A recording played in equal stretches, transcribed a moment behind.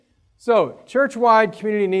So, church-wide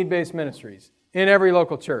community need-based ministries in every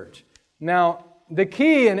local church. Now, the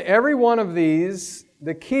key in every one of these,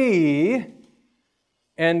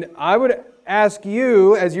 and I would ask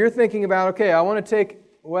you, as you're thinking about, okay, I want to take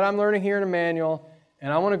what I'm learning here in Emmanuel,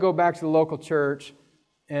 and I want to go back to the local church,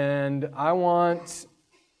 and I want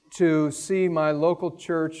to see my local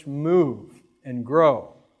church move and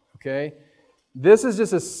grow, okay? This is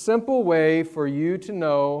just a simple way for you to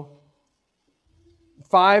know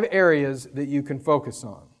 5 areas that you can focus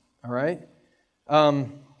on, all right?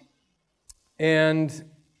 And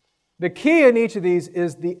the key in each of these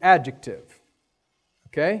is the adjective,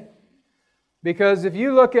 okay? Because if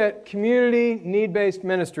you look at community need-based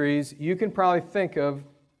ministries, you can probably think of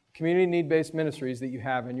community need-based ministries that you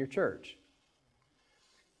have in your church.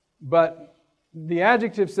 But the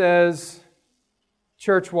adjective says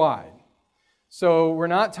church-wide. So we're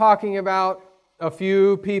not talking about a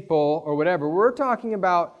few people or whatever. We're talking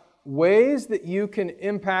about ways that you can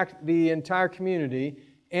impact the entire community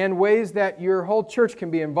and ways that your whole church can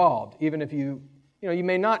be involved, even if you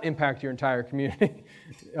may not impact your entire community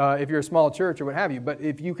if you're a small church or what have you, but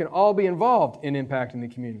if you can all be involved in impacting the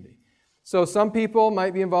community. So some people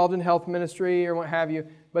might be involved in health ministry or what have you,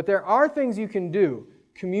 but there are things you can do,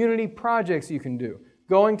 community projects you can do,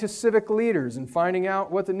 going to civic leaders and finding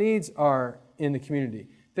out what the needs are in the community,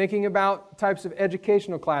 thinking about types of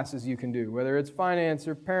educational classes you can do, whether it's finance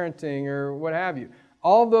or parenting or what have you.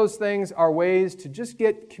 All those things are ways to just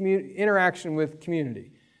get interaction with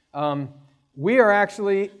community. We are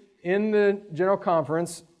actually in the General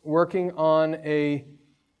Conference working on a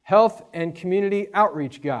health and community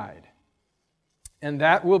outreach guide. And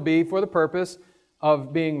that will be for the purpose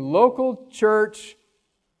of being local church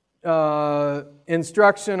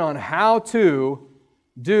instruction on how to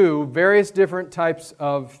do various different types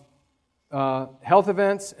of health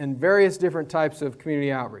events and various different types of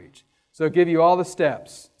community outreach. So it'll give you all the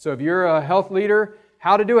steps. So if you're a health leader,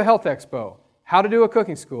 how to do a health expo, how to do a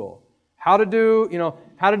cooking school, how to do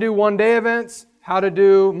one-day events, how to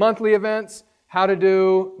do monthly events, how to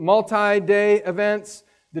do multi-day events,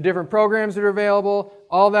 the different programs that are available,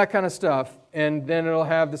 all that kind of stuff. And then it'll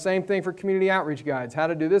have the same thing for community outreach guides, how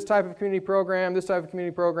to do this type of community program, this type of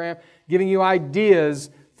community program, giving you ideas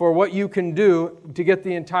for what you can do to get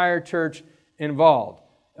the entire church involved.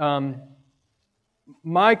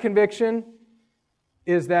 My conviction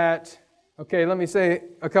is that, okay, let me say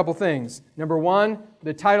a couple things. Number one,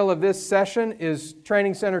 the title of this session is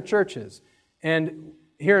Training Center Churches. And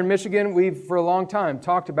here in Michigan, we've for a long time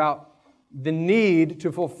talked about the need to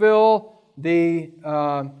fulfill the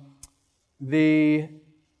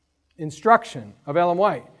instruction of Ellen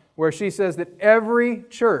White, where she says that every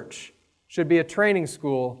church should be a training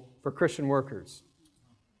school for Christian workers.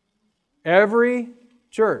 Every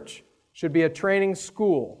church should be a training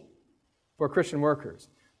school for Christian workers.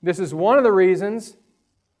 This is one of the reasons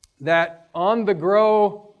that on the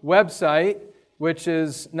Grow website, which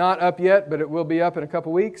is not up yet, but it will be up in a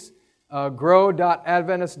couple weeks,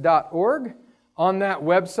 grow.adventist.org. On that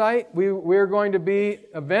website, we're going to be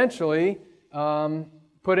eventually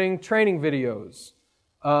putting training videos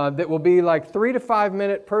that will be like 3 to 5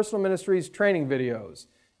 minute personal ministries training videos.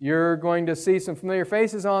 You're going to see some familiar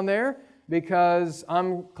faces on there because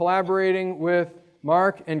I'm collaborating with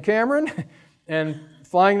Mark and Cameron and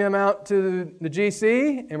flying them out to the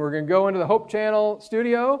GC, and we're going to go into the Hope Channel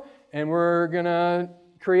studio, and we're going to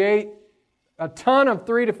create a ton of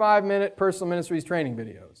 3 to 5 minute personal ministries training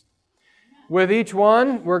videos. With each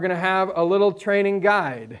one, we're going to have a little training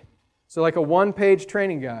guide. So like a 1-page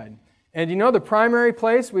training guide. And you know the primary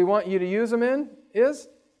place we want you to use them in is?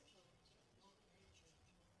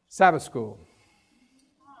 Sabbath school.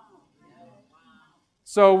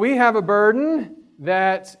 So we have a burden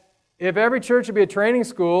that if every church would be a training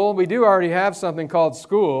school, we do already have something called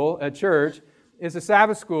school at church. It's a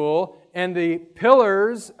Sabbath school, and the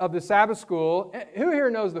pillars of the Sabbath school. Who here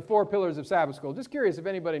knows the 4 pillars of Sabbath school? Just curious if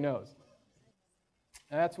anybody knows.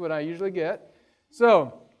 That's what I usually get.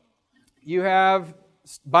 So, you have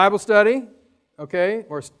Bible study, okay,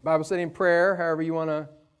 or Bible study and prayer, however you want to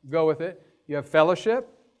go with it. You have fellowship,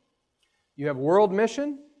 you have world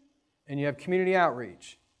mission, and you have community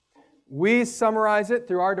outreach. We summarize it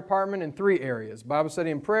through our department in 3 areas: Bible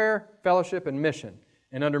study and prayer, fellowship, and mission.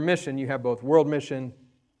 And under mission, you have both world mission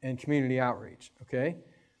and community outreach, okay?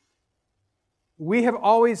 We have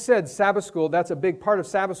always said Sabbath school, that's a big part of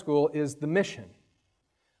Sabbath school, is the mission.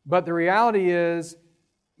 But the reality is,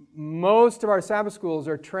 most of our Sabbath schools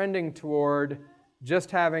are trending toward just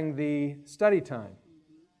having the study time.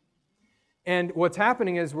 And what's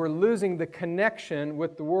happening is we're losing the connection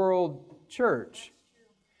with the world church.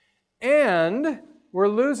 And we're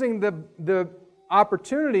losing the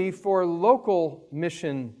opportunity for local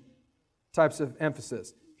mission types of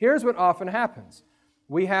emphasis. Here's what often happens.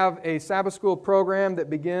 We have a Sabbath school program that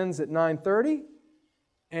begins at 9:30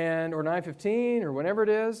 or 9:15 or whenever it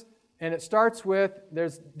is, and it starts with,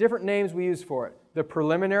 there's different names we use for it. The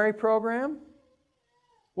preliminary program.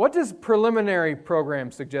 What does preliminary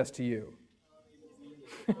program suggest to you?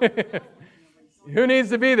 Who needs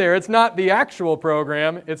to be there? It's not the actual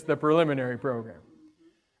program, it's the preliminary program.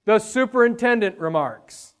 The superintendent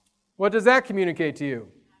remarks. What does that communicate to you?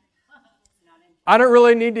 I don't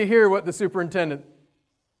really need to hear what the superintendent's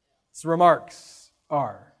remarks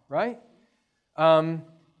are, right? And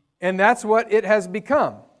that's what it has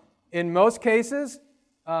become. In most cases,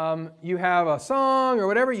 you have a song or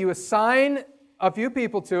whatever, you assign a few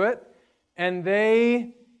people to it, and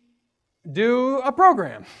they do a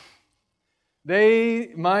program.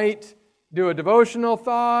 They might do a devotional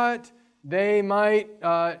thought. They might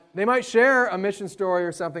share a mission story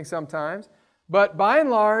or something sometimes. But by and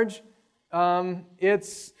large,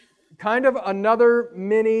 it's kind of another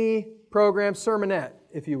mini program, sermonette,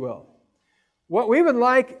 if you will. What we would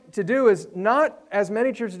like to do is not, as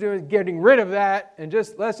many churches do, is getting rid of that and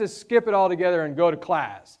let's just skip it all together and go to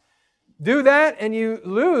class. Do that and you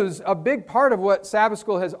lose a big part of what Sabbath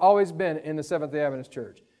school has always been in the Seventh-day Adventist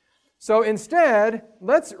Church. So instead,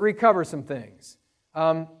 let's recover some things.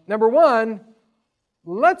 Number one,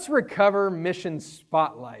 let's recover Mission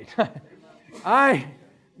Spotlight. I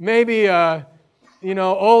may be a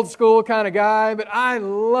old school kind of guy, but I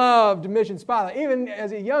loved Mission Spotlight. Even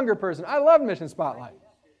as a younger person, I loved Mission Spotlight.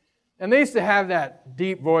 And they used to have that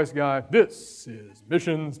deep voice guy, this is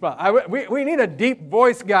Mission Spotlight. We need a deep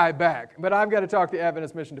voice guy back, but I've got to talk to the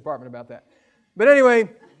Adventist Mission Department about that. But anyway,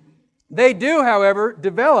 they do, however,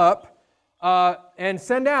 develop and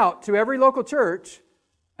send out to every local church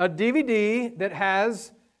a DVD that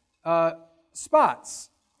has spots.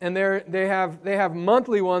 And they have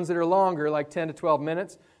monthly ones that are longer, like 10 to 12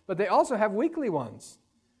 minutes, but they also have weekly ones.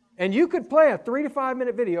 And you could play a 3 to 5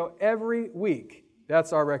 minute video every week.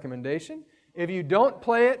 That's our recommendation. If you don't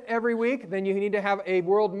play it every week, then you need to have a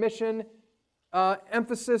world mission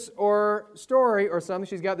emphasis or story or something.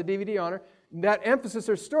 She's got the DVD on her. That emphasis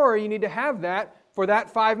or story, you need to have that for that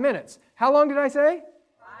 5 minutes. How long did I say?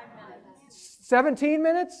 5 minutes. 17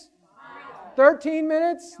 minutes? 13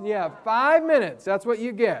 minutes? Yeah, 5 minutes. That's what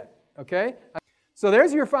you get, okay? So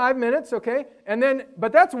there's your 5 minutes, okay?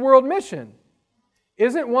 But that's world mission.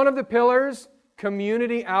 Isn't one of the pillars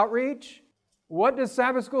community outreach? What does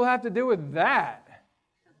Sabbath school have to do with that?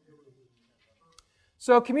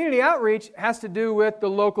 So community outreach has to do with the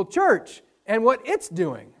local church and what it's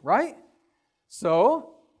doing, right?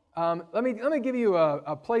 So let me give you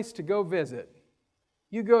a place to go visit.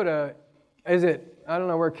 You go to, I don't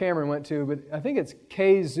know where Cameron went to, but I think it's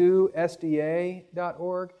kzoosda.org,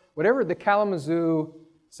 whatever the Kalamazoo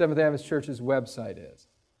Seventh-day Adventist Church's website is.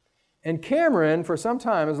 And Cameron, for some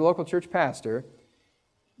time as a local church pastor,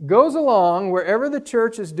 goes along wherever the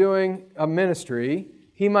church is doing a ministry.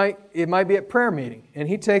 It might be at prayer meeting, and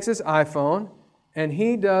he takes his iPhone and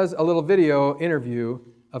he does a little video interview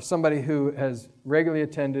of somebody who has regularly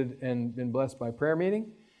attended and been blessed by prayer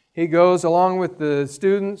meeting. He goes along with the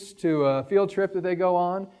students to a field trip that they go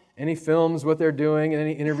on, and he films what they're doing, and then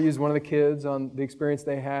he interviews one of the kids on the experience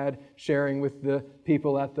they had sharing with the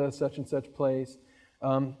people at the such and such place.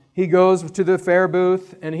 He goes to the fair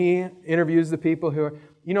booth and he interviews the people who are,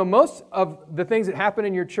 most of the things that happen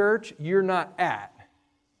in your church, you're not at.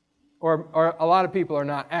 Or a lot of people are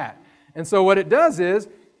not at. And so what it does is,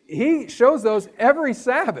 he shows those every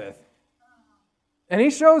Sabbath. And he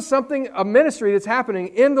shows something, a ministry that's happening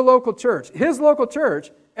in the local church, his local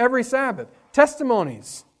church, every Sabbath.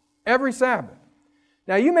 Testimonies, every Sabbath.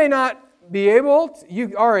 Now you may not be able,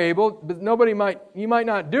 you are able, but you might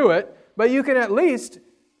not do it, but you can at least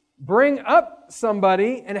bring up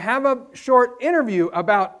somebody and have a short interview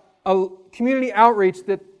about a community outreach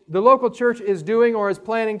that the local church is doing or is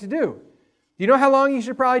planning to do. Do you know how long you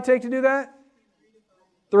should probably take to do that?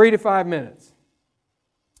 3 to 5 minutes.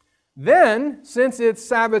 Then, since it's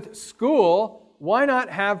Sabbath school, why not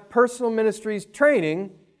have personal ministries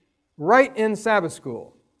training right in Sabbath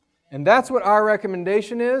school? And that's what our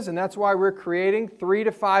recommendation is, and that's why we're creating 3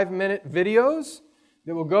 to 5 minute videos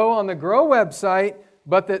that will go on the Grow website,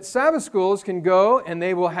 but that Sabbath schools can go and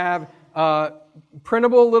they will have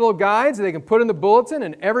printable little guides they can put in the bulletin,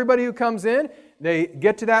 and everybody who comes in, they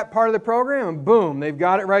get to that part of the program and boom, they've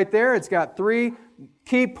got it right there. It's got 3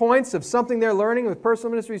 key points of something they're learning with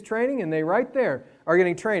personal ministries training, and they right there are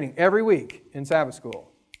getting training every week in Sabbath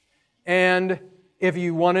school. And if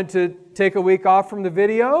you wanted to take a week off from the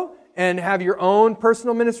video and have your own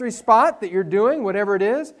personal ministry spot that you're doing, whatever it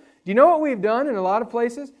is. Do you know what we've done in a lot of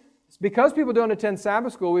places? It's because people don't attend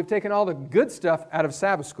Sabbath school, we've taken all the good stuff out of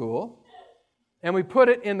Sabbath school and we put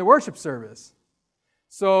it in the worship service.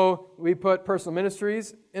 So we put personal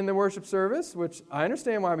ministries in the worship service, which I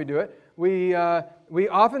understand why we do it. We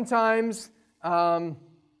oftentimes, I've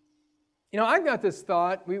got this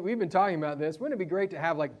thought, we've been talking about this, wouldn't it be great to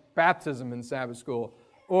have like baptism in Sabbath school?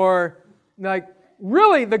 Or like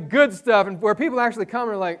really the good stuff, and where people actually come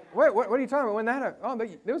and are like, wait, what are you talking about? When that happened? Oh,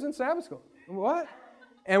 it was in Sabbath school. What?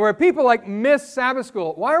 And where people like miss Sabbath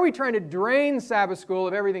school. Why are we trying to drain Sabbath school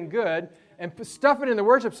of everything good and stuff it in the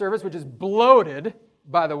worship service, which is bloated,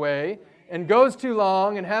 by the way, and goes too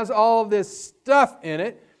long and has all this stuff in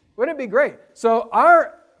it? Wouldn't it be great? So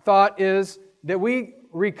our thought is that we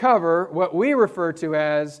recover what we refer to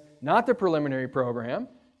as not the preliminary program,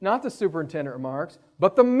 not the superintendent remarks,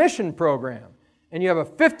 but the mission program. And you have a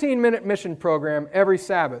 15-minute mission program every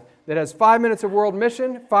Sabbath that has 5 minutes of world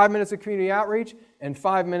mission, 5 minutes of community outreach, and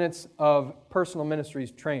 5 minutes of personal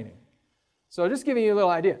ministries training. So just giving you a little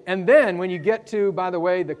idea. And then when you get to, by the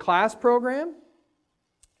way, the class program,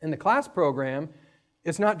 in the class program,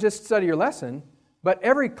 it's not just study your lesson, but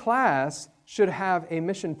every class should have a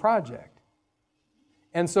mission project.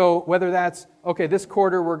 And so whether that's, okay, this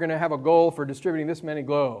quarter we're going to have a goal for distributing this many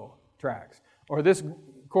GLOW tracts, or this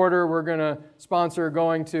quarter we're going to sponsor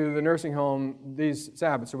going to the nursing home these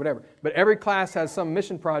Sabbaths or whatever. But every class has some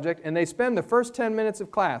mission project, and they spend the first 10 minutes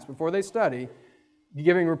of class before they study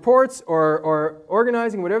giving reports or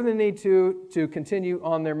organizing whatever they need to continue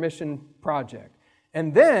on their mission project.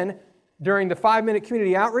 And then during the 5-minute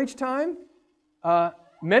community outreach time,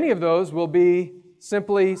 many of those will be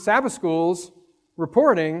simply Sabbath schools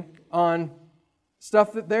reporting on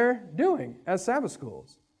stuff that they're doing as Sabbath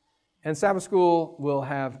schools. And Sabbath school will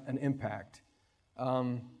have an impact.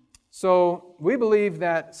 So we believe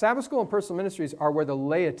that Sabbath school and personal ministries are where the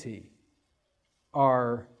laity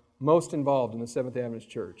are most involved in the Seventh-day Adventist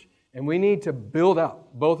Church. And we need to build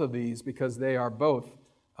up both of these because they are both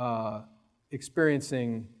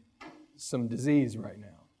experiencing some disease right now.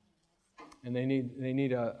 And they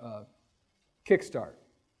need a kickstart.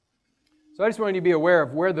 So I just wanted you to be aware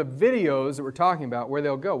of where the videos that we're talking about, where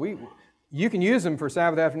they'll go. You can use them for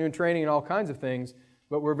Sabbath afternoon training and all kinds of things,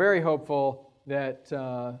 but we're very hopeful that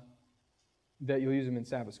you'll use them in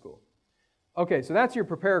Sabbath school. Okay, so that's your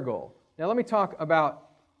prepare goal. Now let me talk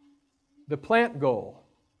about the plant goal.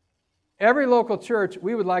 Every local church,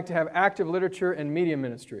 we would like to have active literature and media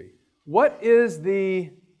ministry. What is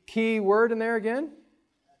the key word in there again?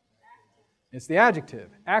 It's the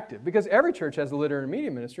adjective, active, because every church has a literary and media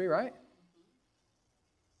ministry, right?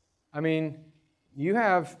 I mean, you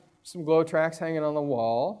have some GLOW tracts hanging on the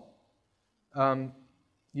wall.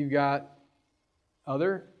 You've got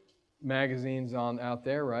other magazines out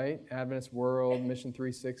there, right? Adventist World, Mission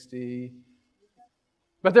 360.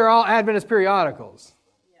 But they're all Adventist periodicals.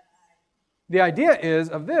 The idea is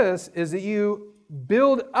that you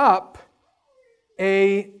build up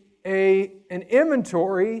an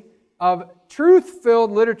inventory of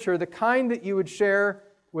truth-filled literature, the kind that you would share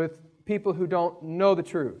with people who don't know the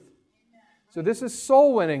truth. So this is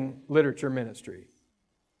soul-winning literature ministry.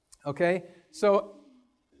 Okay? So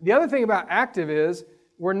the other thing about active is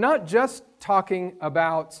we're not just talking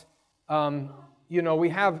about, we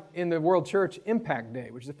have in the World Church Impact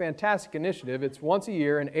Day, which is a fantastic initiative. It's once a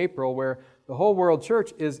year in April where the whole World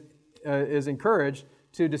Church is encouraged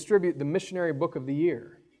to distribute the missionary book of the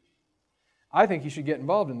year. I think you should get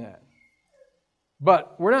involved in that.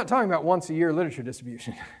 But we're not talking about once a year literature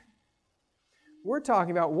distribution. We're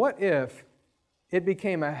talking about what if it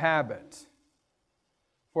became a habit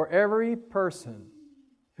for every person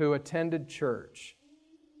who attended church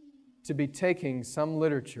to be taking some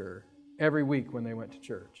literature every week when they went to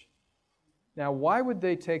church. Now, why would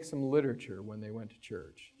they take some literature when they went to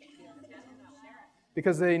church?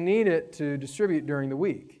 Because they need it to distribute during the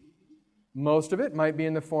week. Most of it might be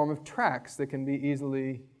in the form of tracts that can be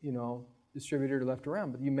easily, distributed or left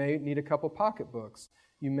around. But you may need a couple pocketbooks.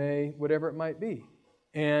 You may, whatever it might be.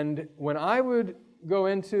 And when I would go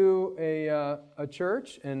into a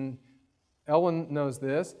church, and Elwyn knows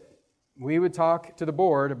this, we would talk to the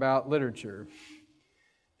board about literature.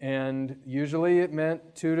 And usually it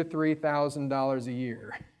meant $2,000 to $3,000 a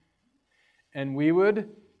year. And we would,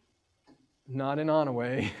 not in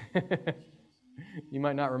Onaway, you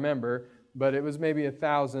might not remember, but it was maybe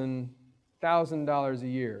 $1,000 a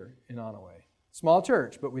year in Onaway. Small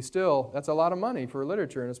church, but that's a lot of money for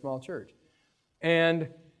literature in a small church. And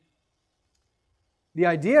the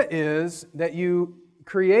idea is that you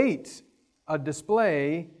create a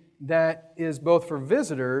display that is both for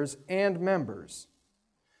visitors and members.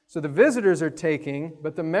 So the visitors are taking,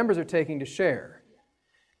 but the members are taking to share.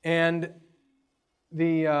 And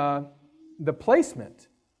the placement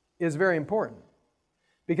is very important.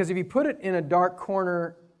 Because if you put it in a dark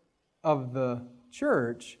corner of the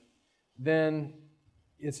church, then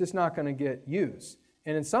it's just not going to get used.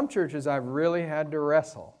 And in some churches, I've really had to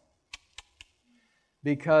wrestle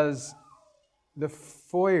because the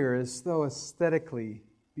foyer is so aesthetically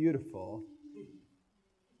beautiful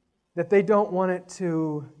that they don't want it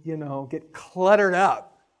to, get cluttered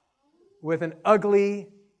up with an ugly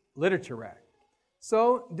literature rack.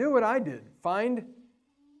 So do what I did. Find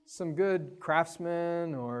some good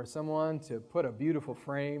craftsman or someone to put a beautiful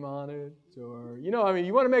frame on it. Or, you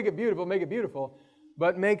want to make it beautiful,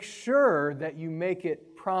 but make sure that you make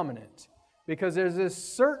it prominent. Because there's this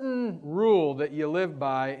certain rule that you live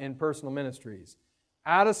by in personal ministries.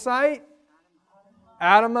 Out of sight,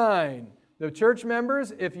 out of mind. The church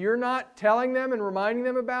members, if you're not telling them and reminding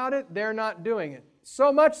them about it, they're not doing it.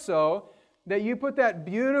 So much so that you put that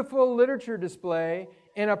beautiful literature display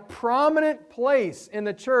in a prominent place in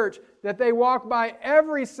the church that they walk by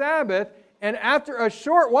every Sabbath, and after a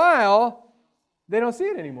short while, they don't see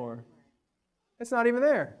it anymore. It's not even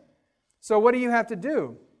there. So what do you have to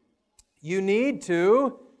do? You need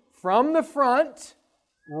to, from the front,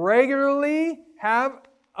 regularly have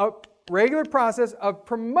a regular process of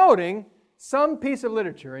promoting some piece of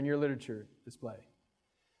literature in your literature display.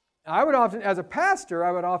 I would often, as a pastor,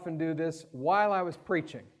 I would often do this while I was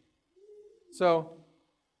preaching. So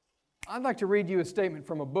I'd like to read you a statement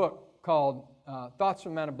from a book called Thoughts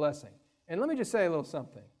from Mount of Blessing. And let me just say a little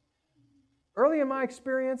something. Early in my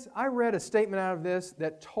experience, I read a statement out of this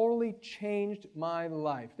that totally changed my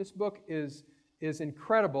life. This book is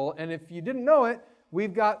incredible, and if you didn't know it,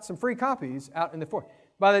 we've got some free copies out in the foyer.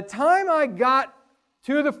 By the time I got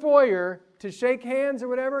to the foyer to shake hands or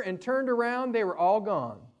whatever and turned around, they were all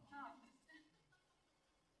gone.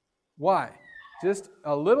 Why? Just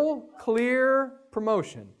a little clear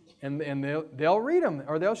promotion. And they'll read them,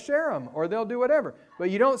 or they'll share them, or they'll do whatever.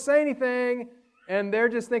 But you don't say anything, and they're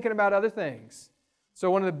just thinking about other things.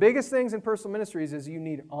 So one of the biggest things in personal ministries is you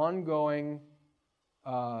need ongoing,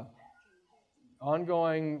 what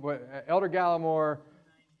Elder Gallimore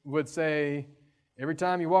would say, every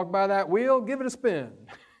time you walk by that wheel, give it a spin.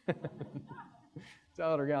 That's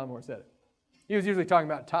how Elder Gallimore said it. He was usually talking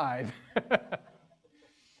about tithe.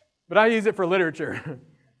 But I use it for literature.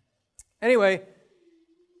 Anyway,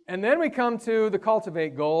 and then we come to the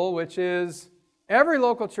cultivate goal, which is every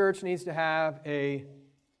local church needs to have a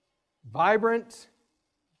vibrant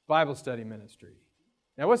Bible study ministry.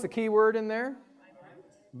 Now, what's the key word in there?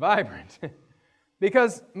 Vibrant.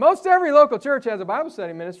 Because most every local church has a Bible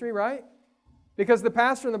study ministry, right? Because the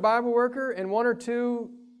pastor and the Bible worker and one or two,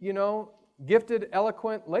 gifted,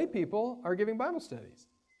 eloquent lay people are giving Bible studies.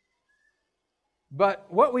 But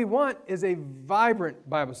what we want is a vibrant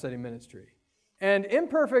Bible study ministry. And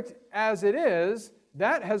imperfect as it is,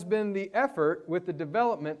 that has been the effort with the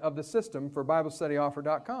development of the system for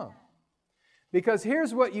BibleStudyOffer.com. Because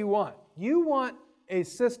here's what you want. You want a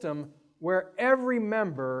system where every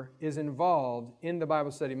member is involved in the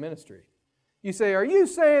Bible study ministry. You say, are you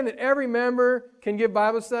saying that every member can give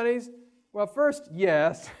Bible studies? Well, first,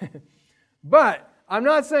 yes. But I'm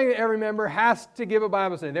not saying that every member has to give a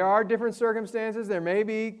Bible study. There are different circumstances. There may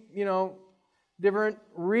be, different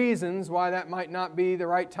reasons why that might not be the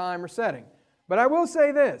right time or setting. But I will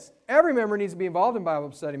say this. Every member needs to be involved in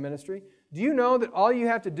Bible study ministry. Do you know that all you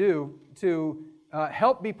have to do to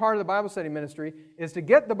help be part of the Bible study ministry is to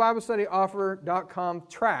get the BibleStudyOffer.com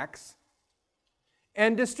tracts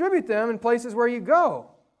and distribute them in places where you go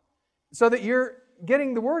so that you're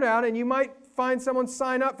getting the word out and you might find someone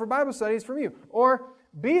sign up for Bible studies from you. Or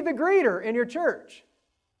be the greeter in your church.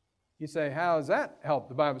 You say, how does that help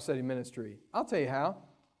the Bible study ministry? I'll tell you how.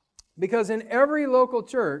 Because in every local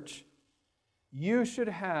church, you should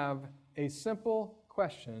have a simple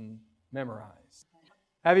question memorized.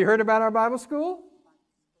 Have you heard about our Bible school?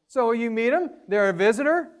 So you meet them. They're a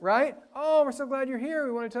visitor, right? Oh, we're so glad you're here.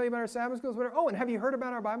 We want to tell you about our Sabbath schools. Whatever. Oh, and have you heard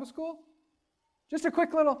about our Bible school? Just a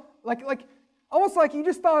quick little, almost like you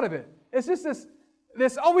just thought of it. It's just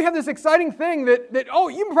this. We have this exciting thing that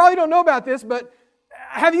you probably don't know about this, but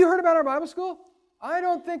have you heard about our Bible school? I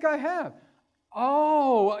don't think I have.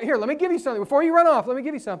 Oh, here, let me give you something. Before you run off, let me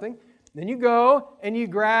give you something. Then you go and you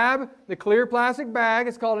grab the clear plastic bag.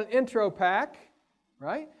 It's called an intro pack,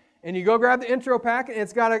 right? And you go grab the intro pack, and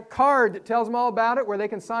it's got a card that tells them all about it where they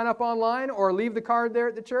can sign up online or leave the card there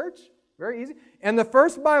at the church, Very easy. And the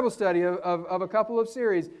first Bible study of a couple of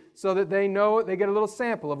series so that they know, they get a little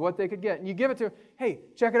sample of what they could get. And you give it to them, hey,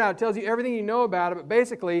 check it out. It tells you everything you know about it, but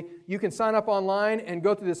basically you can sign up online and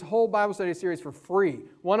go through this whole Bible study series for free.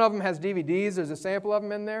 One of them has DVDs. There's a sample of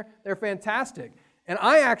them in there. They're fantastic. And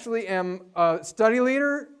I actually am a study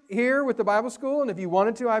leader here with the Bible school, and if you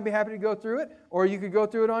wanted to, I'd be happy to go through it, or you could go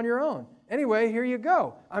through it on your own. Anyway, here you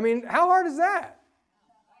go. I mean, how hard is that?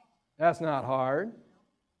 That's not hard.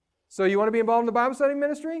 So you want to be involved in the Bible study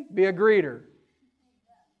ministry? Be a greeter.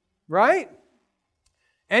 Right?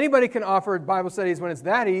 Anybody can offer Bible studies when it's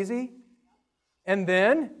that easy. And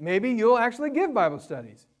then maybe you'll actually give Bible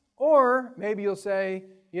studies. Or maybe you'll say,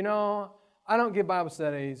 you know, I don't give Bible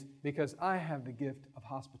studies because I have the gift of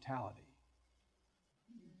hospitality.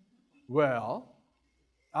 Well,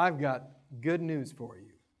 I've got good news for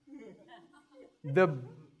you. The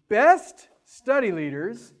best study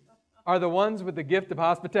leaders are the ones with the gift of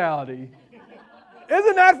hospitality.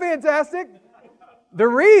 Isn't that fantastic? The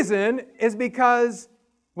reason is because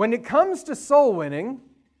when it comes to soul winning,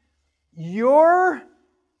 your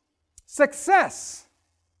success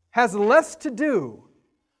has less to do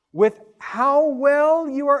with how well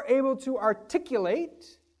you are able to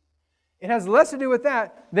articulate. It has less to do with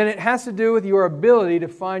that than it has to do with your ability to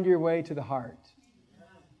find your way to the heart.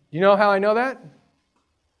 You know how I know that?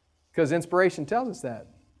 Because inspiration tells us that.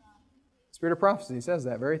 Spirit of prophecy says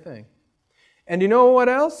that very thing. And you know what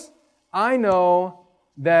else? I know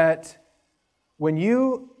that when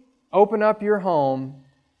you open up your home,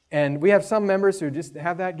 and we have some members who just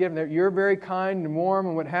have that gift, you're very kind and warm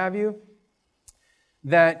and what have you,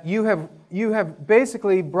 that you have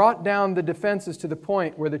basically brought down the defenses to the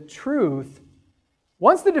point where the truth,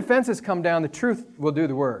 once the defenses come down, the truth will do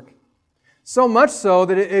the work. So much so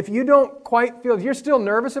that if you don't quite feel, if you're still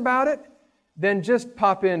nervous about it, then just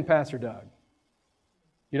pop in Pastor Doug.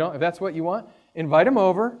 You know, if that's what you want, invite him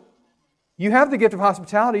over. You have the gift of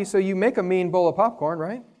hospitality, so you make a mean bowl of popcorn,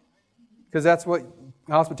 right? Because that's what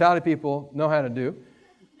hospitality people know how to do.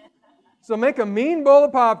 So make a mean bowl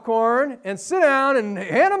of popcorn and sit down and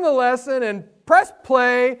hand them the lesson and press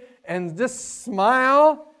play and just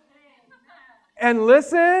smile and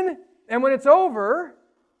listen. And when it's over,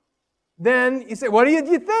 then you say, what do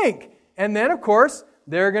you think? And then, of course,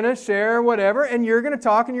 they're going to share whatever, and you're going to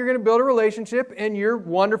talk, and you're going to build a relationship in your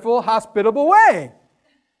wonderful, hospitable way.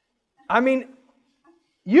 I mean,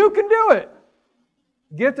 you can do it.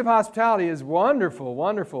 Gift of hospitality is wonderful,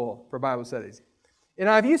 wonderful for Bible studies. And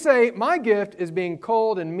now if you say, my gift is being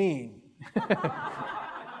cold and mean,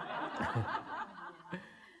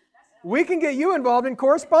 we can get you involved in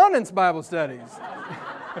correspondence Bible studies.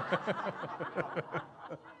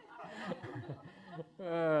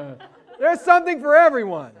 There's something for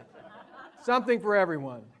everyone. Something for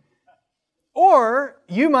everyone. Or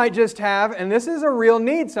you might just have, and this is a real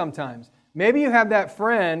need sometimes, maybe you have that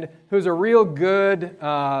friend who's a real good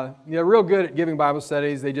at giving Bible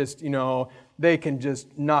studies. They just, they can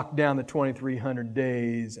just knock down the 2,300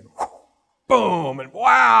 days and boom, and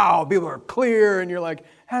wow, people are clear, and you're like,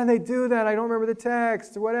 how do they do that? I don't remember the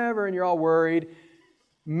text, or whatever, and you're all worried.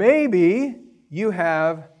 Maybe you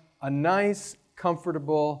have a nice,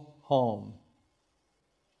 comfortable home.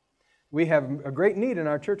 We have a great need in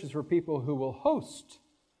our churches for people who will host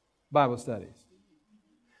Bible studies,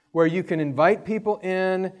 where you can invite people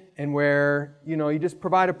in and where, you just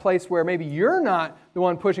provide a place where maybe you're not the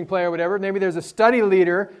one pushing play or whatever. Maybe there's a study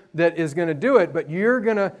leader that is going to do it, but you're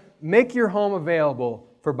going to make your home available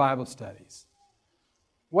for Bible studies.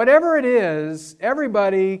 Whatever it is,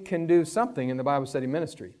 everybody can do something in the Bible study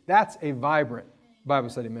ministry. That's a vibrant Bible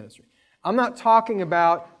study ministry. I'm not talking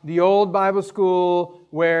about the old Bible school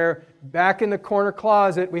where back in the corner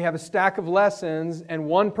closet we have a stack of lessons and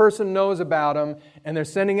one person knows about them and they're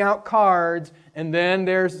sending out cards and then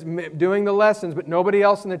there's doing the lessons but nobody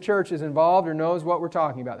else in the church is involved or knows what we're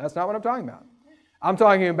talking about. That's not what I'm talking about. I'm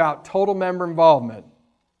talking about total member involvement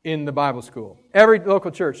in the Bible school. Every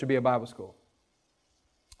local church should be a Bible school.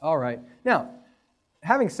 All right. Now,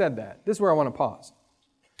 having said that, this is where I want to pause.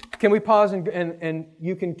 Can we pause and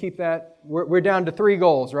you can keep that? We're down to 3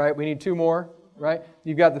 goals, right? We need 2 more, right?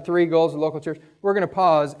 You've got the 3 goals of the local church. We're going to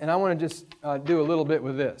pause, and I want to just do a little bit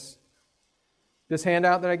with this. This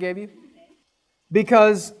handout that I gave you.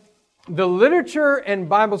 Because the literature and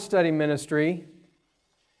Bible study ministry,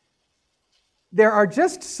 there are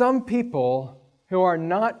just some people who are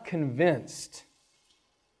not convinced.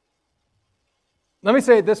 Let me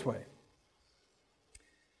say it this way.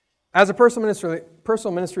 As a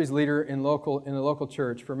personal ministries leader in the local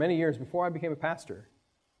church for many years before I became a pastor,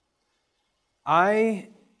 I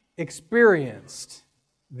experienced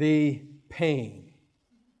the pain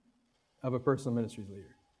of a personal ministries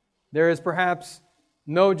leader. There is perhaps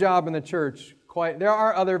no job in the church quite. There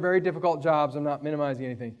are other very difficult jobs. I'm not minimizing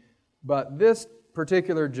anything. But this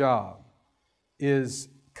particular job is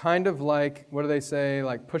kind of like, what do they say,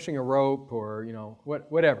 like pushing a rope or,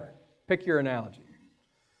 whatever. Pick your analogy.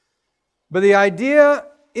 But the idea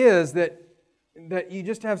is that you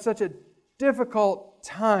just have such a difficult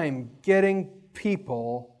time getting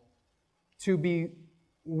people to be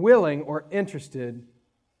willing or interested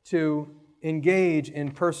to engage in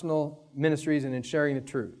personal ministries and in sharing the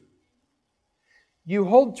truth. You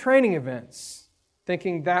hold training events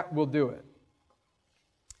thinking that will do it.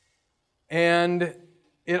 And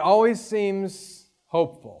it always seems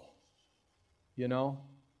hopeful,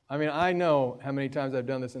 I mean, I know how many times I've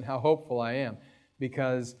done this and how hopeful I am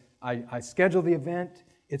because I schedule the event.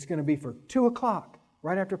 It's going to be for 2 o'clock,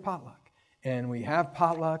 right after potluck. And we have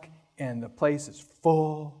potluck, and the place is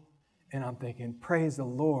full. And I'm thinking, praise the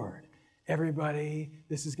Lord. Everybody,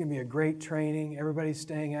 this is going to be a great training. Everybody's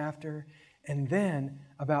staying after. And then,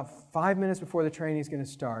 about 5 minutes before the training is going to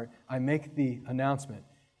start, I make the announcement.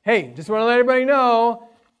 Hey, just want to let everybody know,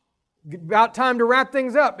 about time to wrap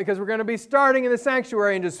things up because we're going to be starting in the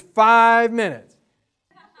sanctuary in just 5 minutes.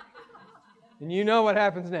 And you know what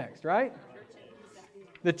happens next, right?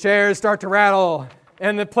 The chairs start to rattle,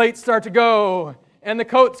 and the plates start to go, and the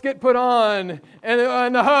coats get put on,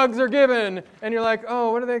 and the hugs are given, and you're like,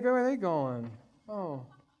 oh, where are they going? Oh,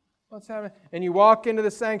 what's happening? And you walk into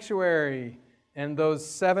the sanctuary, and those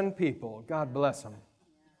 7 people, God bless them.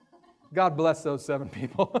 God bless those 7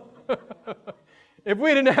 people. If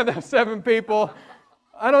we didn't have those 7 people,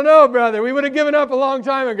 I don't know, brother, we would have given up a long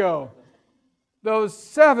time ago. Those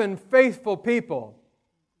 7 faithful people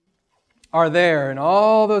are there, and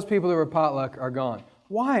all those people who were potluck are gone.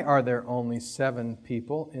 Why are there only 7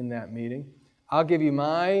 people in that meeting? I'll give you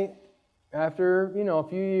after a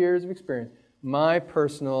few years of experience, my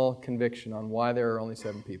personal conviction on why there are only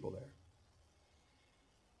 7 people there.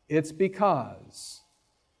 It's because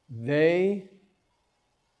they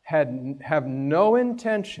have no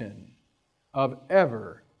intention of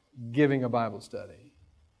ever giving a Bible study.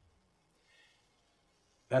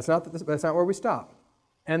 That's not where we stop.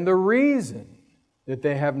 And the reason that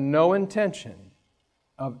they have no intention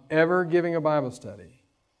of ever giving a Bible study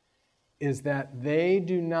is that they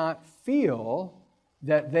do not feel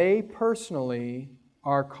that they personally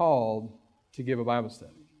are called to give a Bible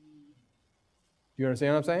study. Do you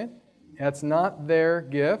understand what I'm saying? That's not their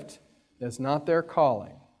gift. That's not their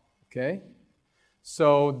calling. Okay?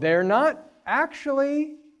 So they're not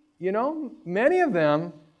actually, many of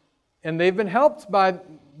them, and they've been helped by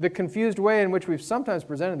the confused way in which we've sometimes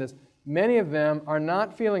presented this, many of them are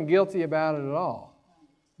not feeling guilty about it at all.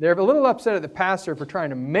 They're a little upset at the pastor for trying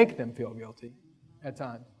to make them feel guilty at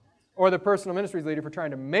times, or the personal ministries leader for trying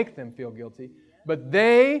to make them feel guilty, but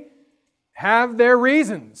they have their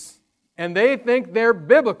reasons, and they think they're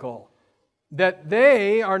biblical, that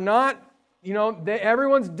they are not,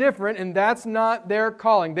 everyone's different, and that's not their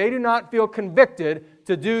calling. They do not feel convicted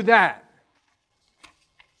to do that.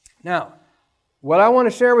 Now, what I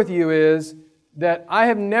want to share with you is that I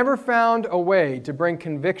have never found a way to bring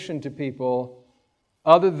conviction to people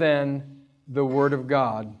other than the Word of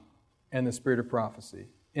God and the Spirit of prophecy,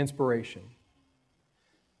 inspiration.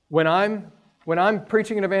 When I'm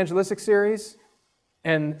preaching an evangelistic series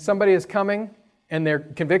and somebody is coming and they're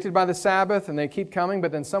convicted by the Sabbath and they keep coming,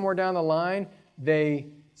 but then somewhere down the line they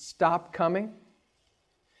stop coming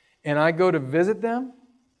and I go to visit them,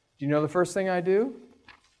 do you know the first thing I do?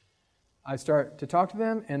 I start to talk to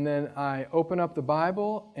them, and then I open up the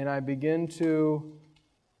Bible and I begin to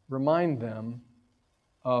remind them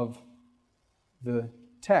of the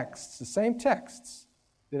texts, the same texts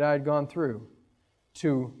that I had gone through,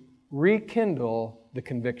 to rekindle the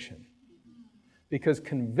conviction. Because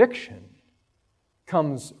conviction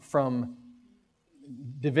comes from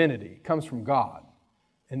divinity, comes from God.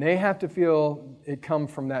 And they have to feel it come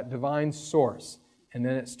from that divine source. And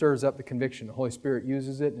then it stirs up the conviction. The Holy Spirit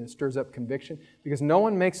uses it and it stirs up conviction. Because no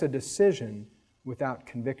one makes a decision without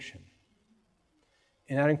conviction.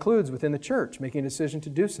 And that includes within the church, making a decision to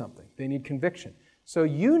do something. They need conviction. So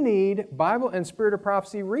you need Bible and Spirit of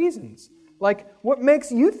prophecy reasons. Like, what makes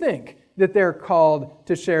you think that they're called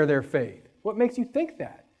to share their faith? What makes you think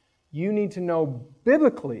that? You need to know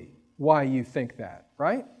biblically why you think that,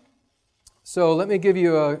 right? So let me give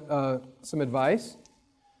you some advice.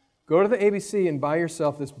 Go to the ABC and buy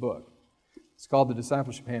yourself this book. It's called the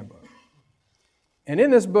Discipleship Handbook. And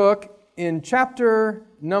in this book, in chapter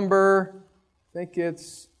number, I think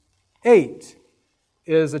it's 8,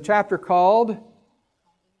 is a chapter called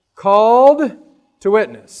to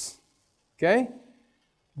Witness. Okay?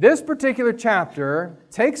 This particular chapter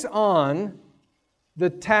takes on the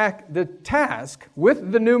task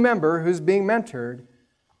with the new member who's being mentored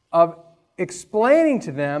of explaining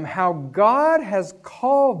to them how God has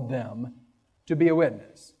called them to be a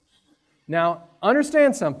witness. Now,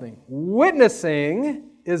 understand something. Witnessing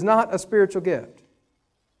is not a spiritual gift.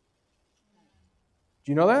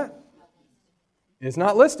 Do you know that? It's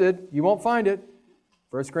not listed. You won't find it.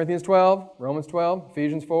 1 Corinthians 12, Romans 12,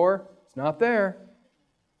 Ephesians 4. It's not there.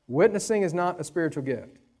 Witnessing is not a spiritual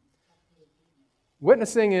gift.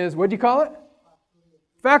 Witnessing is, what do you call it?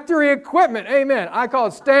 Factory equipment. Amen. I call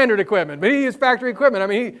it standard equipment, but he used factory equipment. I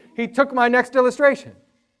mean, he took my next illustration.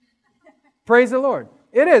 Praise the Lord.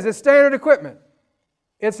 It is. It's standard equipment.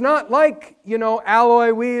 It's not like,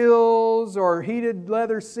 alloy wheels or heated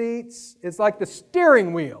leather seats. It's like the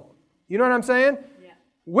steering wheel. You know what I'm saying? Yeah.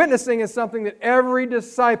 Witnessing is something that every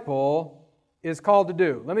disciple is called to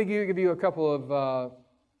do. Let me give you a couple of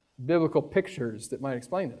biblical pictures that might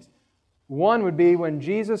explain this. One would be when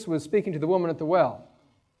Jesus was speaking to the woman at the well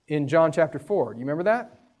in John chapter 4. Do you remember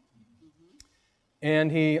that?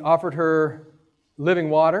 And he offered her living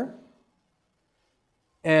water.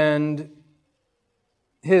 And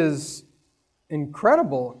his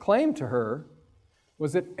incredible claim to her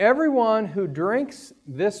was that everyone who drinks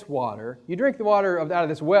this water, you drink the water out of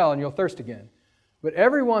this well and you'll thirst again, but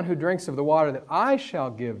everyone who drinks of the water that I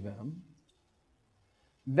shall give them,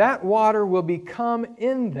 that water will become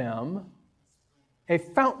in them a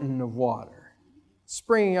fountain of water,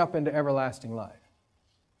 springing up into everlasting life.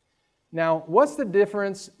 Now, what's the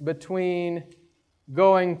difference between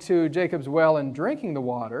going to Jacob's well and drinking the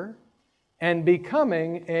water and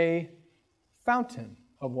becoming a fountain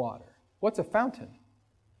of water? What's a fountain?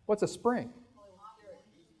 What's a spring?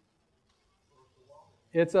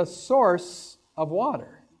 It's a source of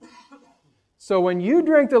water. So when you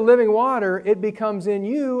drink the living water, it becomes in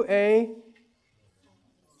you a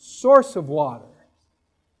source of water.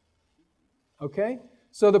 Okay?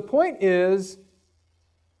 So the point is,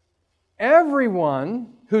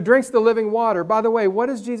 everyone who drinks the living water, by the way, what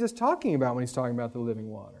is Jesus talking about when he's talking about the living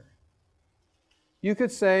water? You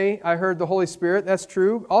could say, I heard the Holy Spirit. That's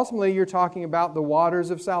true. Ultimately, you're talking about the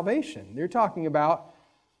waters of salvation. You're talking about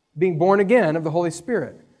being born again of the Holy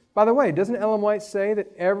Spirit. By the way, doesn't Ellen White say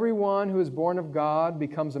that everyone who is born of God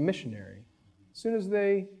becomes a missionary? As soon as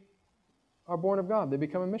they are born of God, they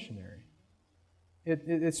become a missionary.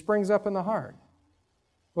 It springs up in the heart.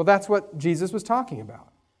 Well, that's what Jesus was talking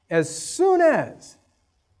about. As soon as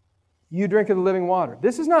you drink of the living water.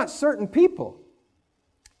 This is not certain people.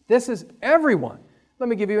 This is everyone. Let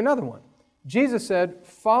me give you another one. Jesus said,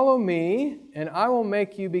 "Follow me, and I will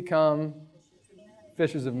make you become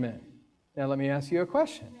fishers of men." Now let me ask you a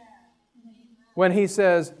question. When he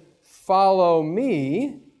says, "Follow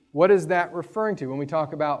me," what is that referring to? When we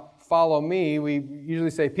talk about follow me, we usually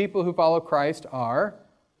say people who follow Christ are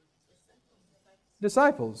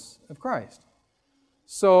disciples of Christ.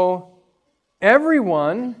 So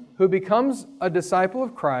everyone who becomes a disciple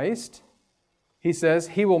of Christ, he says,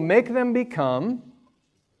 he will make them become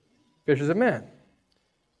fishers of men.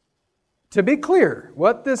 To be clear,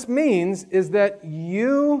 what this means is that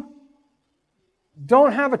you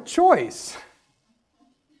don't have a choice.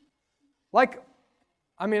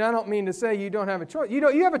 I don't mean to say you don't have a choice.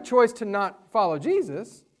 You have a choice to not follow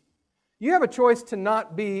Jesus. You have a choice to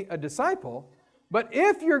not be a disciple. But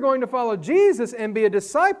if you're going to follow Jesus and be a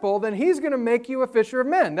disciple, then He's going to make you a fisher of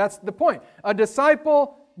men. That's the point. A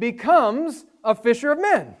disciple becomes a fisher of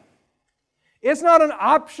men. It's not an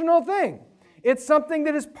optional thing. It's something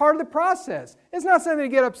that is part of the process. It's not something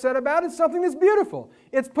to get upset about. It's something that's beautiful.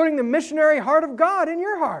 It's putting the missionary heart of God in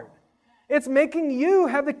your heart. It's making you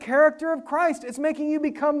have the character of Christ. It's making you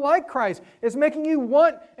become like Christ. It's making you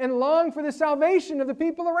want and long for the salvation of the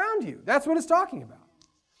people around you. That's what it's talking about.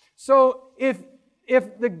 So if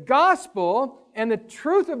the gospel and the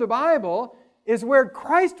truth of the Bible is where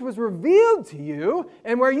Christ was revealed to you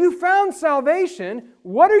and where you found salvation,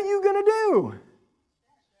 what are you going to do?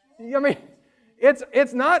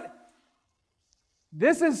 It's not...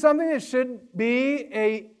 This is something that should be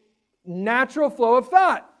a natural flow of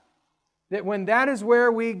thought. That when that is where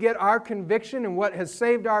we get our conviction and what has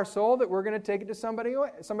saved our soul, that we're going to take it to somebody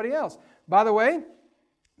else. By the way,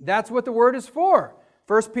 that's what the Word is for.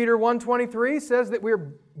 1 Peter 1:23 says that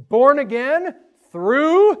we're born again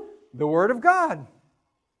through the Word of God.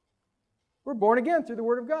 We're born again through the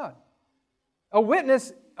Word of God. A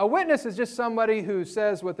witness is just somebody who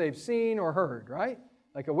says what they've seen or heard, right?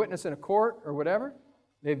 Like a witness in a court or whatever.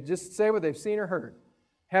 They just say what they've seen or heard.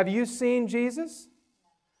 Have you seen Jesus?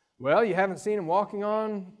 Well, you haven't seen Him walking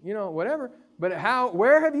on, whatever. But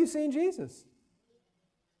where have you seen Jesus?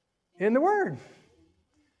 In the Word.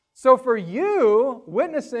 So for you,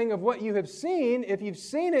 witnessing of what you have seen, if you've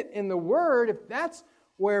seen it in the Word, if that's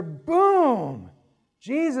where, boom,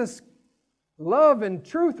 Jesus' love and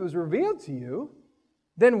truth was revealed to you,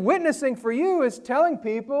 then witnessing for you is telling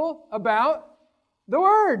people about the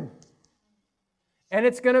Word. And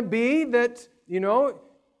it's going to be that,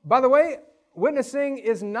 by the way, witnessing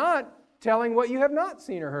is not telling what you have not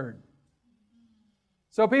seen or heard.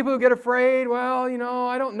 So people who get afraid, well,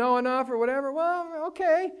 I don't know enough or whatever, well,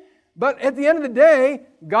 okay. But at the end of the day,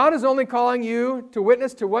 God is only calling you to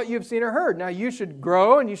witness to what you've seen or heard. Now, you should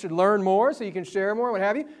grow and you should learn more so you can share more, what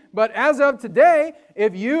have you. But as of today,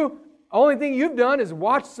 if only thing you've done is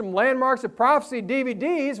watch some Landmarks of Prophecy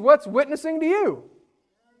DVDs, what's witnessing to you?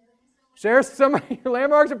 Share some of your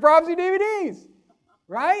Landmarks of Prophecy DVDs,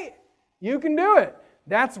 right? You can do it.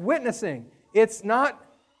 That's witnessing. It's not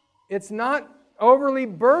overly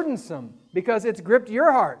burdensome because it's gripped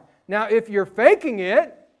your heart. Now, if you're faking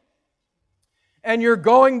it and you're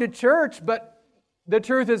going to church, but the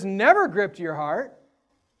truth has never gripped your heart,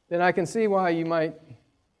 then I can see why you might,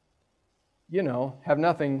 have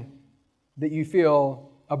nothing that you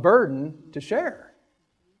feel a burden to share.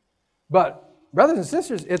 But, brothers and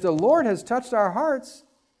sisters, if the Lord has touched our hearts,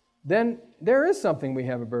 then there is something we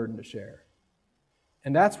have a burden to share.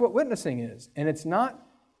 And that's what witnessing is. And it's not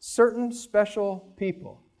certain special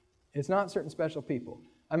people. It's not certain special people.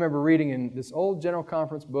 I remember reading in this old General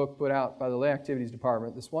Conference book put out by the Lay Activities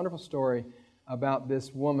Department this wonderful story about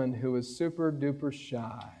this woman who was super duper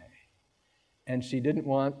shy. And she didn't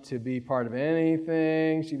want to be part of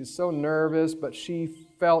anything. She was so nervous, but she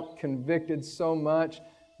felt convicted so much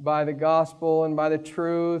by the gospel and by the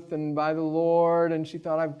truth and by the Lord. And she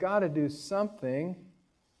thought, I've got to do something.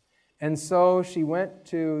 And so she went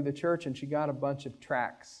to the church and she got a bunch of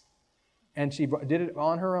tracts. And she did it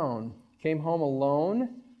on her own. Came home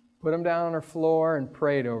alone, put them down on her floor, and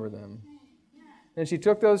prayed over them. And she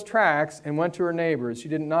took those tracts and went to her neighbors. She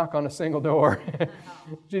didn't knock on a single door.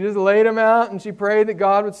 She just laid them out and she prayed that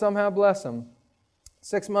God would somehow bless them.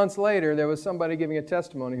 6 months later, there was somebody giving a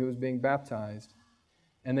testimony who was being baptized.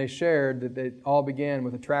 And they shared that they all began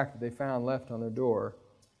with a tract that they found left on their door.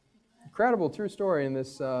 Incredible true story in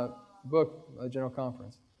this book, General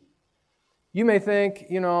Conference. You may think,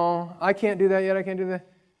 I can't do that yet, I can't do that.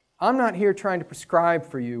 I'm not here trying to prescribe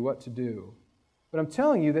for you what to do. But I'm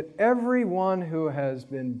telling you that everyone who has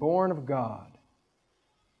been born of God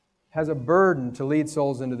has a burden to lead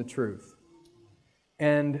souls into the truth.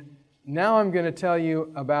 And now I'm going to tell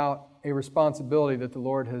you about a responsibility that the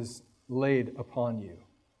Lord has laid upon you.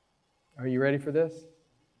 Are you ready for this?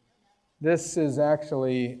 This is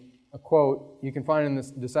actually a quote you can find in the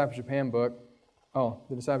Discipleship Handbook.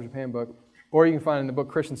 The Discipleship Handbook. Or you can find it in the book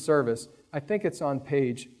Christian Service. I think it's on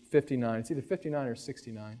page 59. It's either 59 or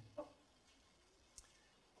 69.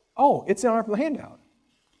 Oh, it's in our handout.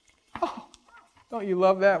 Oh, don't you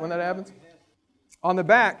love that when that happens? On the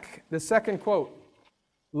back, the second quote.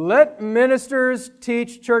 Let ministers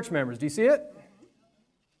teach church members. Do you see it?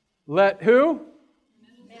 Let who?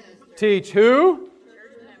 Ministers. Teach who?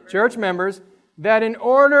 Church members. That in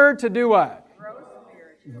order to do what?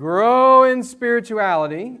 Grow in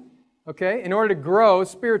spirituality. Okay, in order to grow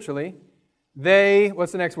spiritually, they,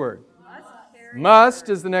 what's the next word? Must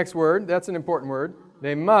is the next word. That's an important word.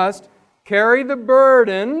 They must carry the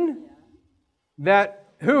burden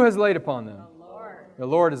that who has laid upon them? The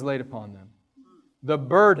Lord has laid upon them. The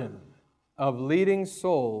burden of leading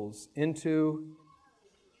souls into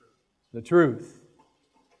the truth.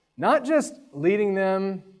 Not just leading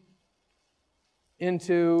them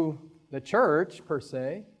into the church, per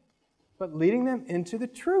se, but leading them into the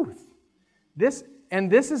truth. This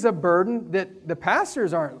is a burden that the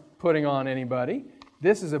pastors aren't putting on anybody.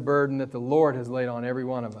 This is a burden that the Lord has laid on every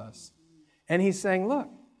one of us. And He's saying, look,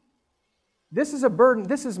 this is a burden.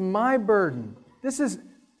 This is my burden.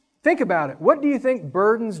 Think about it. What do you think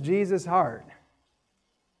burdens Jesus' heart?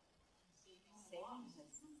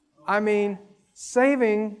 I mean,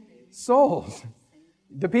 saving souls.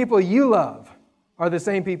 The people you love are the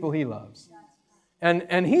same people He loves.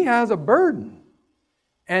 And He has a burden.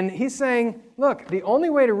 And He's saying, look, the only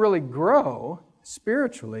way to really grow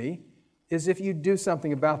spiritually is if you do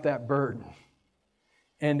something about that burden.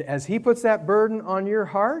 And as He puts that burden on your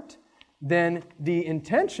heart, then the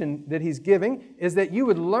intention that He's giving is that you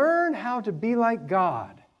would learn how to be like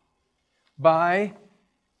God by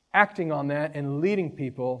acting on that and leading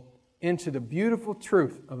people into the beautiful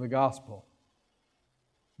truth of the gospel.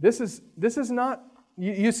 This is not,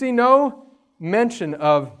 you see no mention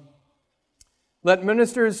of let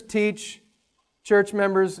ministers teach church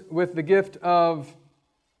members with the gift of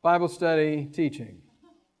Bible study teaching.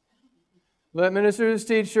 Let ministers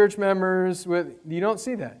teach church members with... You don't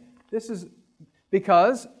see that. This is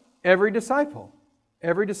because every disciple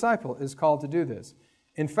is called to do this.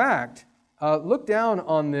 In fact, look down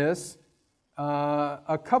on this,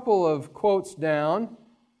 a couple of quotes down,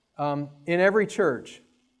 in every church.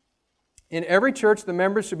 In every church, the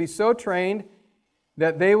members should be so trained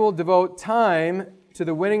that they will devote time to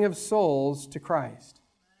the winning of souls to Christ.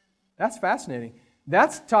 That's fascinating.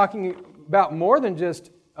 That's talking about more than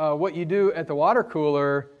just what you do at the water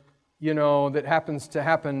cooler, that happens to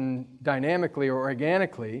happen dynamically or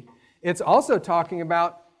organically. It's also talking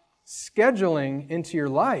about scheduling into your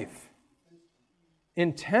life,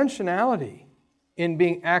 intentionality in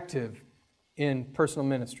being active in personal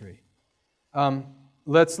ministry.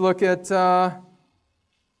 Let's look at.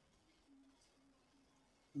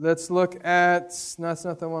 That's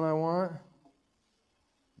not the one I want.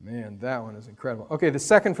 Man, that one is incredible. Okay, the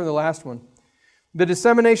second from the last one. The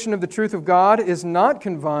dissemination of the truth of God is not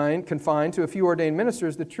confined to a few ordained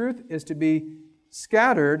ministers. The truth is to be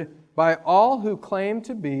scattered by all who claim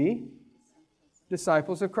to be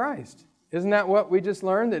disciples of Christ. Isn't that what we just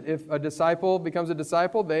learned? That if a disciple becomes a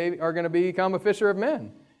disciple, they are going to become a fisher of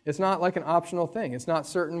men. It's not like an optional thing. It's not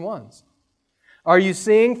certain ones. Are you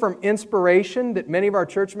seeing from inspiration that many of our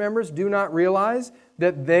church members do not realize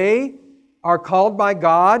that they are called by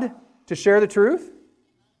God to share the truth?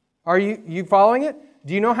 Are you following it?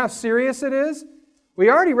 Do you know how serious it is?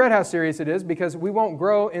 We already read how serious it is because we won't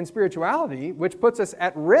grow in spirituality, which puts us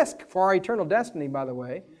at risk for our eternal destiny, by the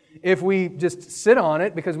way, if we just sit on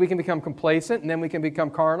it, because we can become complacent and then we can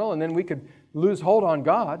become carnal and then we could lose hold on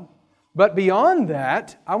God. But beyond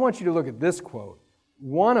that, I want you to look at this quote.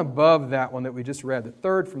 One above that one that we just read, the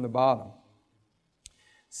third from the bottom.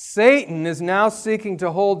 Satan is now seeking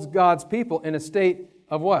to hold God's people in a state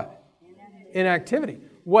of what? Inactivity.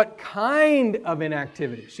 What kind of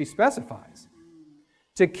inactivity? She specifies.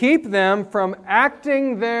 To keep them from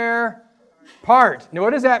acting their part. Now,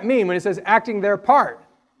 what does that mean when it says acting their part?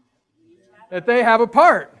 That they have a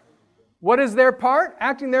part. What is their part?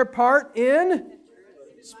 Acting their part in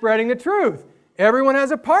spreading the truth. Everyone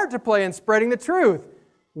has a part to play in spreading the truth.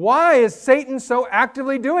 Why is Satan so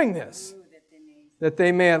actively doing this? That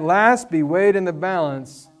they may at last be weighed in the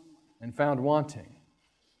balance and found wanting.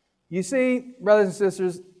 You see, brothers and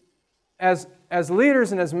sisters, as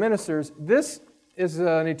leaders and as ministers, this is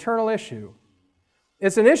an eternal issue.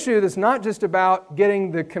 It's an issue that's not just about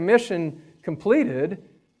getting the commission completed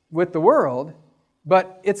with the world,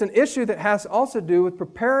 but it's an issue that has also to do with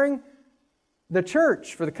preparing the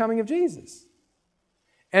church for the coming of Jesus.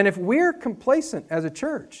 And if we're complacent as a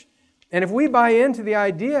church, and if we buy into the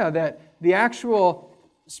idea that the actual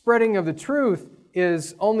spreading of the truth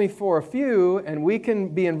is only for a few, and we can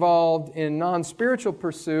be involved in non-spiritual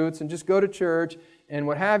pursuits and just go to church and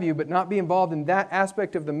what have you, but not be involved in that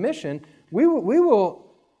aspect of the mission, we will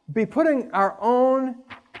be putting our own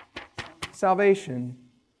salvation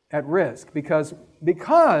at risk. Because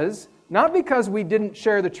not because we didn't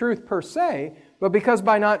share the truth per se, but because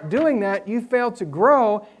by not doing that, you fail to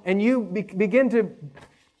grow and you begin to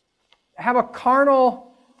have a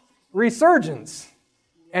carnal resurgence.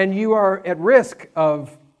 And you are at risk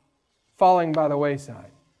of falling by the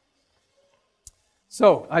wayside.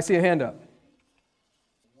 So, I see a hand up.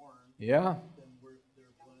 Yeah.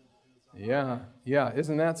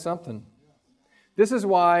 Isn't that something? This is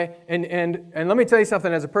why, and let me tell you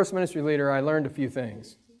something, as a personal ministry leader, I learned a few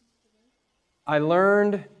things. I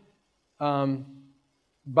learned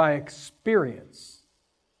by experience.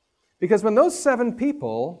 Because when those 7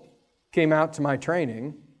 people came out to my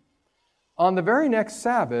training, on the very next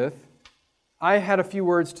Sabbath, I had a few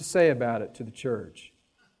words to say about it to the church.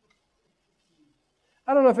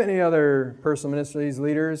 I don't know if any other personal ministries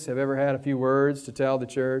leaders have ever had a few words to tell the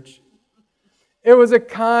church. It was a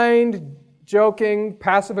kind, joking,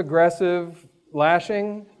 passive-aggressive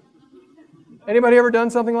lashing. Anybody ever done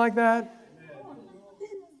something like that?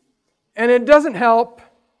 And it doesn't help,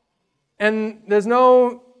 and there's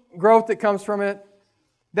no growth that comes from it.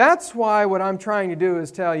 That's why what I'm trying to do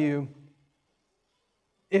is tell you,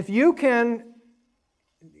 if you can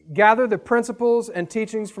gather the principles and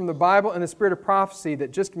teachings from the Bible and the spirit of prophecy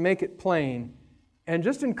that just make it plain, and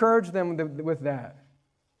just encourage them with that.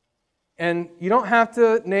 And you don't have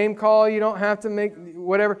to name call, you don't have to make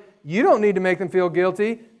whatever. You don't need to make them feel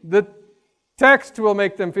guilty. The text will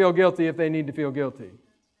make them feel guilty if they need to feel guilty.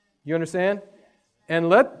 You understand? And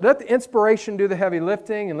let the inspiration do the heavy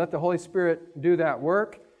lifting and let the Holy Spirit do that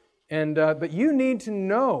work. But you need to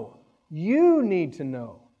know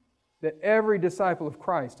that every disciple of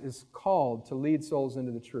Christ is called to lead souls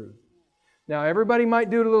into the truth. Now, everybody might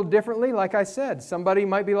do it a little differently. Like I said, somebody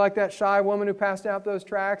might be like that shy woman who passed out those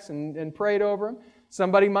tracts and prayed over them.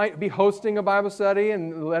 Somebody might be hosting a Bible study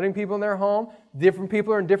and letting people in their home. Different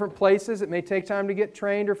people are in different places. It may take time to get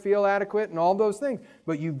trained or feel adequate and all those things.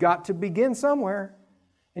 But you've got to begin somewhere.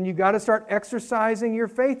 And you've got to start exercising your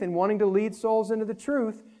faith and wanting to lead souls into the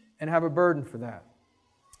truth and have a burden for that.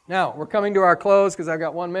 Now, we're coming to our close because I've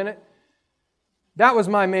got 1 minute. That was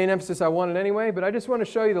my main emphasis I wanted anyway, but I just want to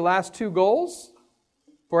show you the last 2 goals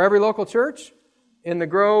for every local church in the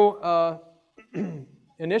GROW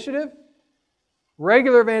initiative.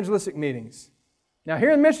 Regular evangelistic meetings. Now,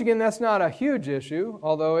 here in Michigan, that's not a huge issue,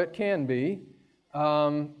 although it can be.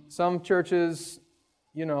 Some churches,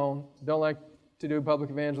 don't like to do public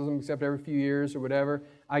evangelism except every few years or whatever.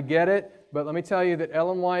 I get it, but let me tell you that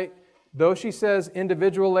Ellen White, though she says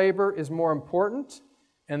individual labor is more important,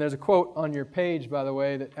 and there's a quote on your page, by the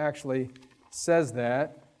way, that actually says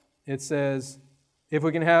that. It says, if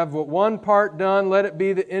we can have one part done, let it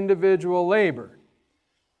be the individual labor.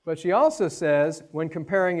 But she also says, when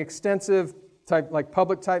comparing extensive type, like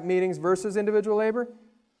public type meetings versus individual labor,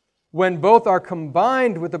 when both are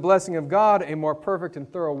combined with the blessing of God, a more perfect and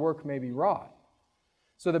thorough work may be wrought.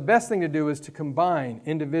 So the best thing to do is to combine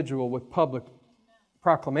individual with public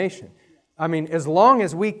proclamation. I mean, as long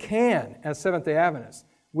as we can, as Seventh-day Adventists,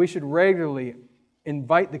 we should regularly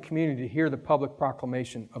invite the community to hear the public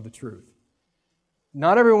proclamation of the truth.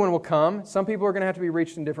 Not everyone will come. Some people are going to have to be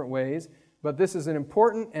reached in different ways, but this is an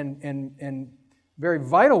important and very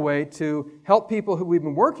vital way to help people who we've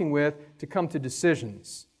been working with to come to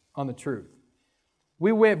decisions on the truth.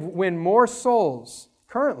 We win more souls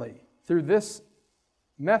currently through this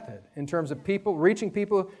method in terms of people, reaching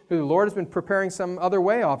people who the Lord has been preparing some other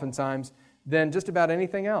way oftentimes than just about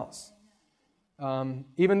anything else.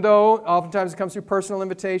 Even though oftentimes it comes through personal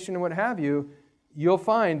invitation and what have you, you'll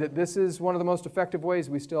find that this is one of the most effective ways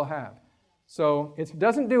we still have. So it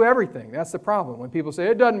doesn't do everything. That's the problem. When people say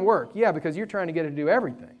it doesn't work, yeah, because you're trying to get it to do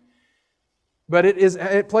everything. But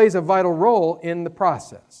it plays a vital role in the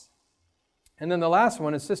process. And then the last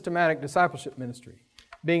one is systematic discipleship ministry,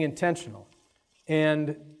 being intentional.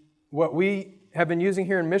 And what we have been using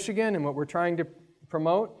here in Michigan and what we're trying to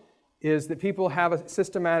promote is that people have a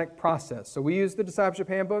systematic process. So we use the discipleship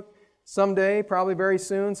handbook. Someday, probably very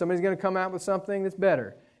soon, somebody's going to come out with something that's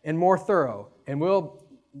better and more thorough. And we'll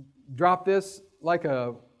drop this like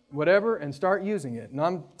a whatever and start using it. And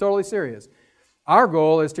I'm totally serious. Our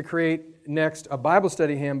goal is to create next a Bible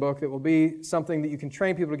study handbook that will be something that you can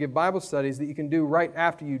train people to give Bible studies that you can do right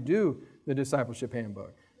after you do the discipleship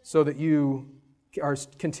handbook, so that you are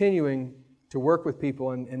continuing to work with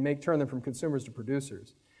people and turn them from consumers to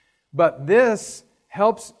producers. But this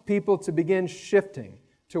helps people to begin shifting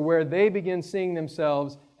to where they begin seeing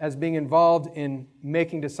themselves as being involved in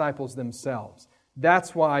making disciples themselves.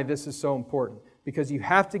 That's why this is so important, because you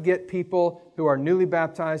have to get people who are newly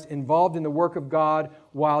baptized involved in the work of God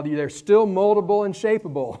while they're still moldable and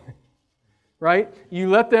shapeable, right? You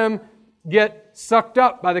let them get sucked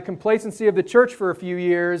up by the complacency of the church for a few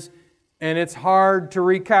years, and it's hard to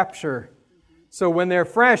recapture. So when they're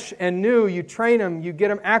fresh and new, you train them, you get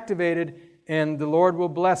them activated, and the Lord will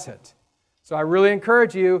bless it. So I really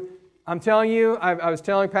encourage you. I'm telling you, I was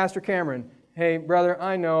telling Pastor Cameron, hey, brother,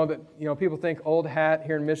 I know that people think old hat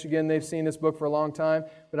here in Michigan, they've seen this book for a long time,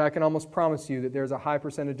 but I can almost promise you that there's a high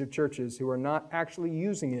percentage of churches who are not actually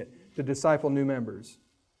using it to disciple new members.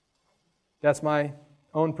 That's my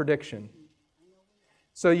own prediction.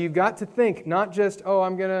 So you've got to think, not just,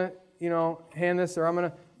 I'm going to, hand this, or I'm going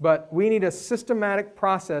to, but we need a systematic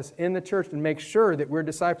process in the church to make sure that we're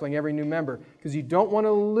discipling every new member, because you don't want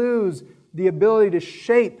to lose the ability to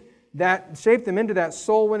shape them into that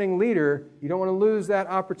soul-winning leader. You don't want to lose that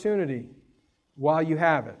opportunity while you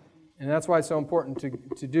have it. And that's why it's so important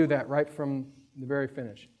to do that right from the very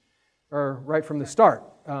finish, or right from the start,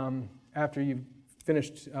 after you've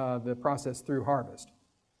finished the process through harvest.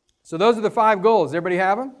 So those are the 5 goals. Everybody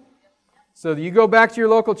have them? So you go back to your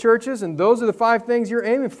local churches, and those are the 5 things you're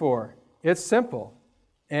aiming for. It's simple.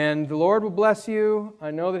 And the Lord will bless you.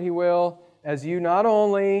 I know that He will, as you not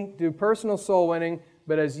only do personal soul winning,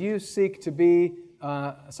 but as you seek to be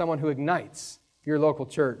someone who ignites your local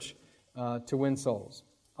church to win souls.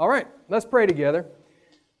 All right, let's pray together.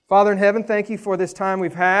 Father in heaven, thank You for this time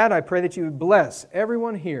we've had. I pray that You would bless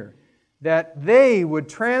everyone here, that they would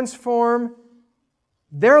transform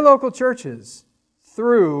their local churches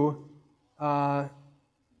through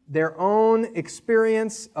their own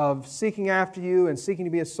experience of seeking after You and seeking to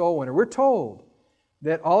be a soul winner. We're told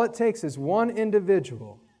that all it takes is one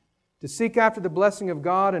individual to seek after the blessing of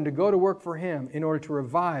God and to go to work for Him in order to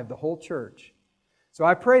revive the whole church. So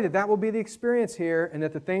I pray that that will be the experience here, and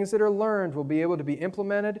that the things that are learned will be able to be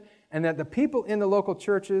implemented, and that the people in the local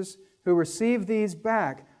churches who receive these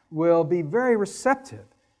back will be very receptive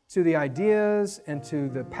to the ideas and to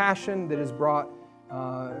the passion that is brought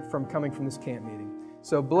from coming from this camp meeting.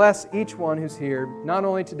 So bless each one who's here, not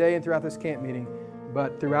only today and throughout this camp meeting,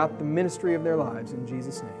 but throughout the ministry of their lives. In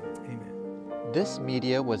Jesus' name, amen. This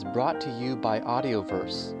media was brought to you by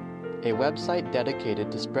Audioverse, a website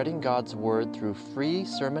dedicated to spreading God's Word through free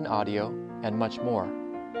sermon audio and much more.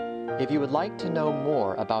 If you would like to know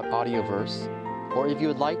more about Audioverse, or if you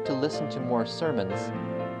would like to listen to more sermons,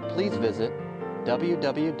 please visit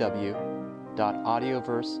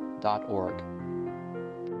www.audioverse.org.